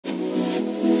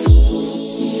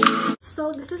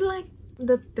This is like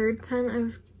the third time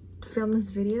I've filmed this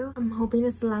video. I'm hoping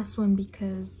it's the last one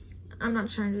because I'm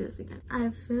not trying to do this again. I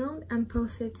have filmed and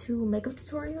posted 2 makeup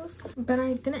tutorials, but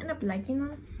I didn't end up liking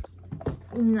them.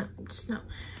 No, just no.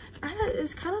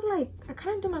 It's kind of like, I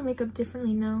kind of do my makeup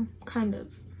differently now, kind of.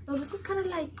 So this is kind of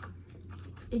like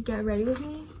a get ready with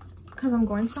me because I'm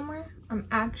going somewhere. I'm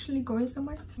actually going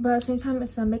somewhere, but at the same time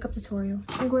it's a makeup tutorial.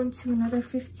 I'm going to another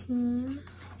 15.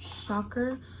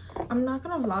 Shocker. I'm not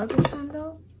gonna vlog this time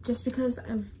though, just because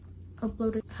I've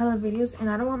uploaded hella videos and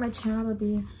I don't want my channel to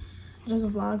be just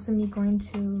vlogs of me going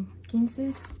to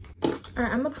quinces.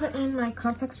 Alright, I'm gonna put in my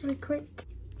contacts really quick.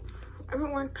 I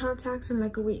haven't worn contacts in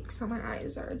like a week, so my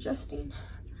eyes are adjusting.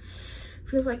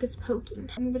 Feels like it's poking.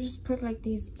 I'm gonna just put like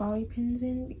these bobby pins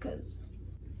in because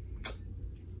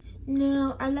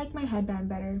no, I like my headband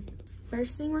better.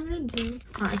 First thing we're gonna do,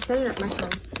 I set it up my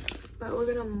phone, but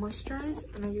we're gonna moisturize,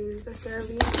 and I use the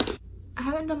CeraVe. I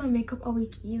haven't done my makeup all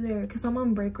week either because I'm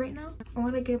on break right now. I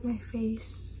want to give my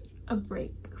face a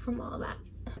break from all that.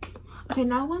 Okay,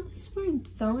 now once we're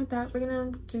done with that, we're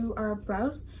gonna do our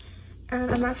brows,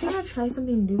 and I'm actually gonna try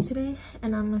something new today,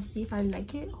 and I'm gonna see if I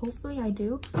like it. Hopefully I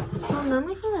do. So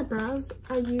normally for my brows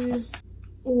I use,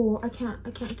 oh, I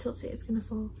can't tilt it, it's gonna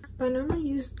fall. But I normally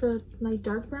use the like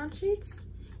dark brown shades,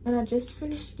 and I just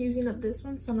finished using up this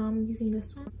one, so now I'm using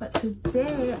this one. But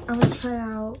today I'm gonna try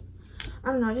out,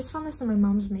 I don't know, I just found this in my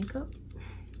mom's makeup.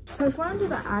 So if I want to do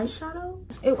the eyeshadow,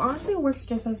 it honestly works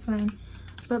just as fine.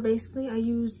 But basically I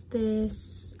use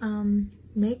this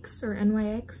NYX or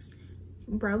NYX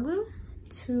brow glue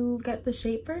to get the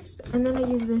shape first, and then I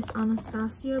use this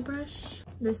Anastasia brush,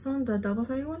 this one, the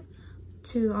double-sided one,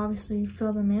 to obviously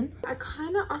fill them in. I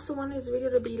kind of also want this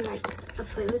video to be like a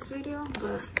playlist video,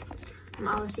 but I'm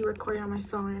obviously recording on my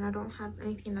phone and I don't have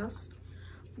anything else.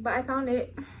 But I found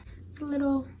it. It's a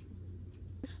little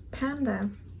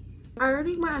panda. I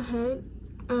already went ahead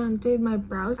and did my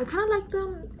brows. I kind of like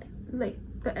them like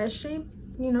the S shape,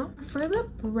 you know. For the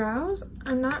brows,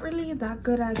 I'm not really that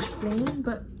good at explaining,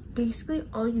 but basically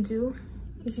all you do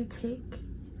is you take,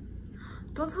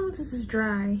 don't tell me this is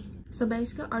dry. So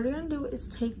basically all you're gonna do is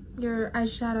take your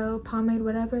eyeshadow, pomade,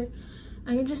 whatever,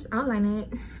 and you just outline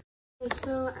it. Okay,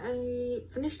 so I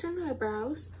finished doing my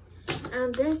brows,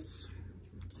 and this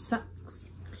sucks.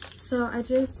 So I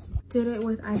just did it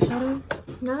with eyeshadow.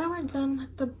 Now that we're done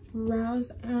with the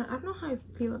brows, and I don't know how I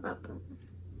feel about them.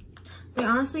 They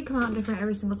honestly come out different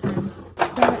every single time.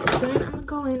 But then I'm gonna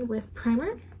go in with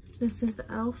primer. This is the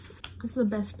e.l.f. This is the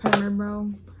best primer,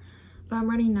 bro. But I'm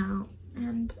running out.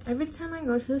 And every time I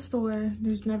go to the store,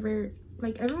 there's never,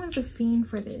 like, everyone's a fiend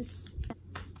for this.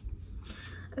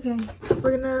 Okay,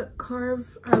 we're gonna carve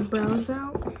our brows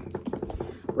out,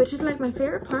 which is like my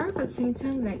favorite part, but at the same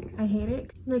time, like, I hate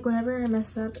it. Like, whenever I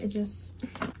mess up, it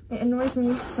annoys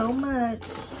me so much.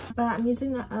 But I'm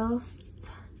using the e.l.f.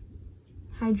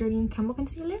 Hydrating Chemical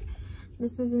Concealer.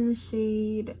 This is in the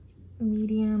shade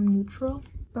Medium Neutral.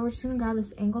 But we're just gonna grab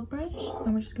this angled brush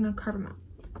and we're just gonna carve them out.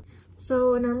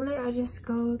 So normally I just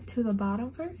go to the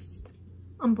bottom first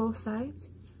on both sides,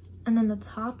 and then the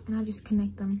top, and I just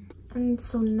connect them. And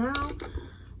so now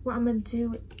what I'm gonna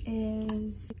do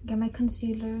is get my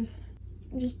concealer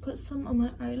and just put some on my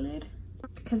eyelid,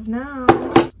 because now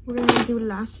we're gonna do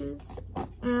lashes.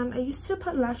 And I used to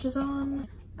put lashes on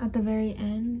at the very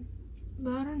end,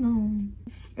 but I don't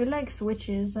know, it like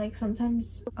switches. Like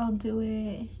sometimes I'll do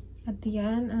it at the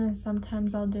end, and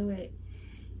sometimes I'll do it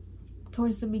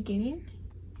towards the beginning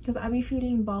because I be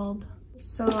feeling bald.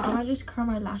 So I'm gonna just curl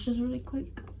my lashes really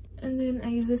quick, and then I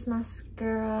use this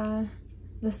mascara,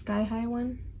 the Sky High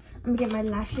one. I'm gonna get my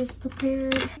lashes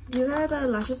prepared. These are the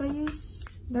lashes I use.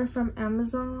 They're from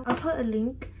Amazon. I'll put a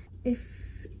link if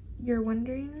you're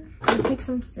wondering. I'll take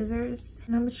some scissors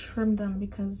and I'm gonna trim them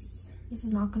because this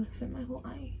is not gonna fit my whole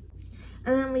eye.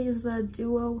 And then I'm gonna use the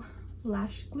Duo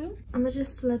lash glue. I'm gonna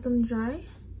just let them dry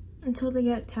until they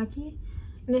get tacky.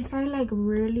 And if I like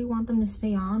really want them to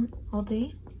stay on all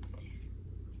day,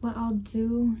 what I'll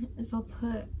do is I'll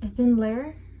put a thin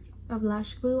layer of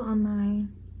lash glue on my,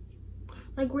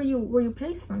 like where you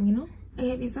place them, you know.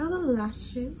 Okay, these are the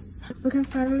lashes. We can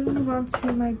finally move on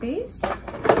to my base.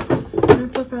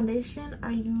 And for foundation,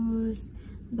 I use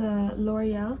the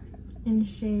L'Oreal in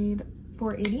shade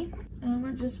 480, and I'm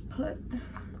gonna just put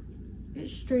it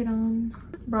straight on.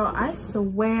 Bro, I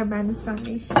swear by this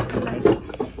foundation, like,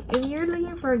 if you're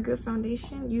looking for a good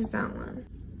foundation, use that one.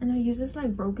 And I use this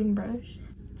like broken brush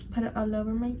to put it all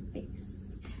over my face.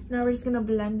 Now we're just gonna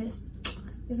blend this.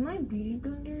 Is my beauty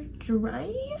blender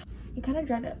dry? It kind of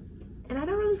dried up. And I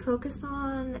don't really focus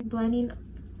on blending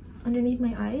underneath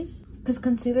my eyes because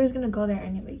concealer is gonna go there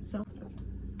anyway. So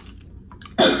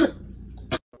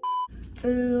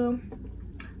Ooh,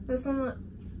 these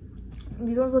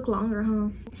ones look longer, huh?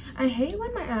 I hate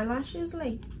when my eyelashes,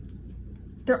 like,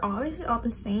 they're obviously all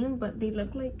the same, but they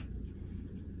look like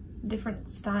different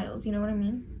styles, you know what I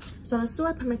mean? So that's where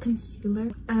I put my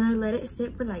concealer, and I let it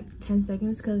sit for like 10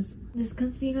 seconds because this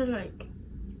concealer, like,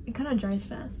 it kind of dries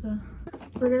fast. So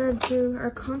we're gonna do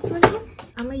our contour now.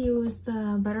 I'm gonna use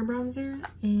the Butter Bronzer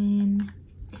and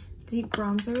Deep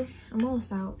Bronzer. I'm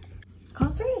almost out.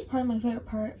 Contouring is probably my favorite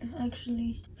part,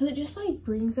 actually, because it just like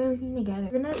brings everything together.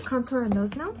 We're gonna contour our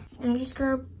nose now, and I just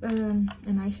grab an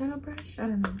eyeshadow brush. I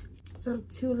don't know. So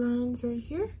 2 lines right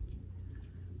here.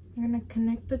 We're gonna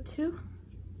connect the 2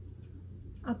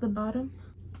 at the bottom,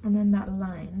 and then that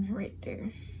line right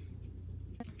there.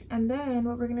 And then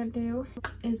what we're gonna do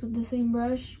is with the same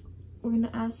brush, we're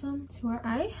gonna add some to our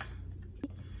eye,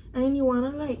 and then you wanna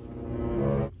like,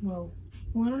 whoa,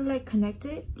 you wanna like connect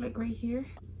it like right here.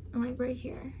 And like right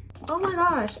here. Oh my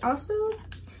gosh, also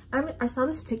I saw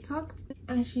this TikTok,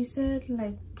 and she said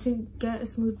like to get a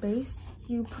smooth base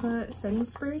you put setting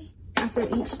spray after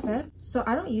each step. So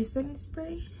I don't use setting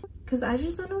spray because I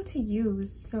just don't know what to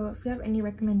use. So if you have any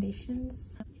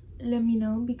recommendations, let me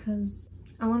know, because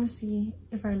I want to see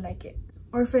if I like it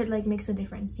or if it like makes a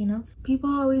difference, you know? People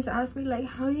always ask me like,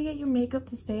 how do you get your makeup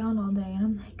to stay on all day? And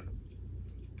I'm like,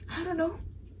 I don't know.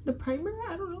 The primer,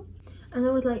 I don't know. And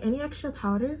then with like any extra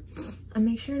powder, I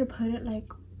make sure to put it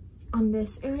like on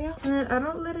this area, and then I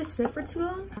don't let it sit for too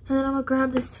long. And then I'm gonna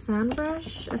grab this fan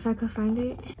brush if I could find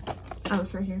it. Oh,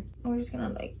 it's right here. And we're just gonna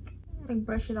like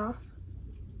brush it off.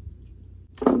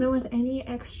 And then with any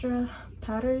extra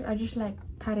powder, I just like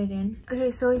pat it in.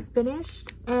 Okay, so we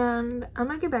finished, and I'm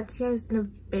gonna get back to you guys in a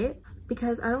bit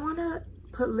because I don't want to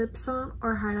put lips on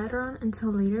or highlighter on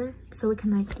until later so it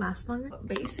can like last longer. But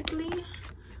basically,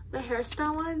 the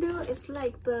hairstyle I want to do is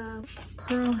like the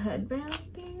pearl headband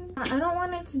thing. I don't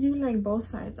want it to do like both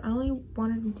sides. I only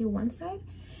wanted to do one side.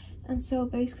 And so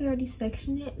basically I already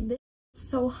sectioned it. This is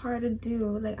so hard to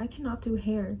do. Like I cannot do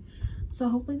hair. So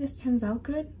hopefully this turns out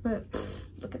good. But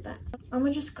look at that. I'm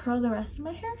going to just curl the rest of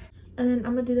my hair. And then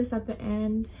I'm going to do this at the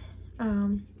end. I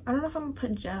don't know if I'm going to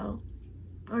put gel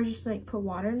or just like put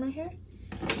water in my hair.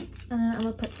 And then I'm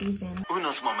gonna put these in.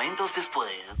 Unos momentos después.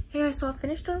 Hey guys, so I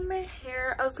finished doing my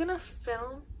hair. I was gonna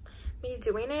film me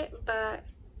doing it, but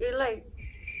you're like,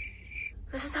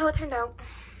 this is how it turned out.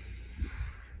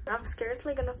 I'm scared it's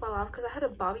like gonna fall off because I had a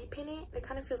bobby pin it. It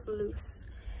kind of feels loose.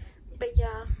 But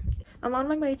yeah, I'm on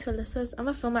my way to Alyssa's. I'm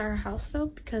gonna film at her house though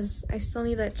because I still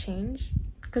need that change.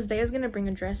 Because Daya's gonna bring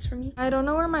a dress for me. I don't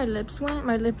know where my lips went,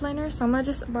 my lip liner, so I'm gonna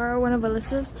just borrow one of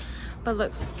Alyssa's. But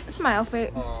look, it's my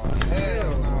outfit. Oh,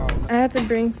 hell no. I had to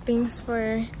bring things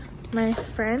for my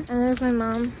friend. And there's my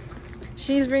mom.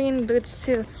 She's bringing boots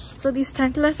too. So these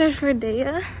tantalas are for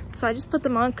Daya. So I just put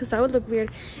them on because that would look weird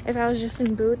if I was just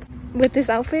in boots with this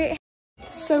outfit.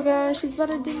 So guys, she's about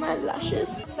to do my lashes.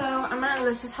 So I'm at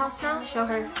Alyssa's house now. Show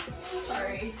her.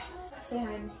 Sorry. Say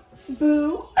hi.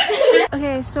 Boo.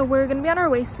 Okay, so we're gonna be on our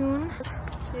way soon.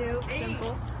 Cute,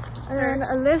 simple. And then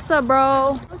Alyssa,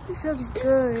 bro, she looks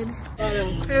good.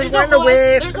 There's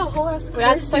a whole ass. We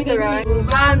have to take the ride.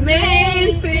 My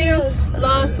main feels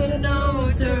lost with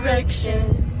no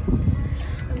direction.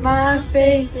 My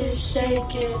faith is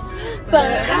shaking,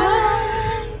 but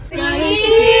I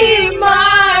keep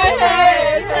my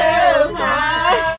head held.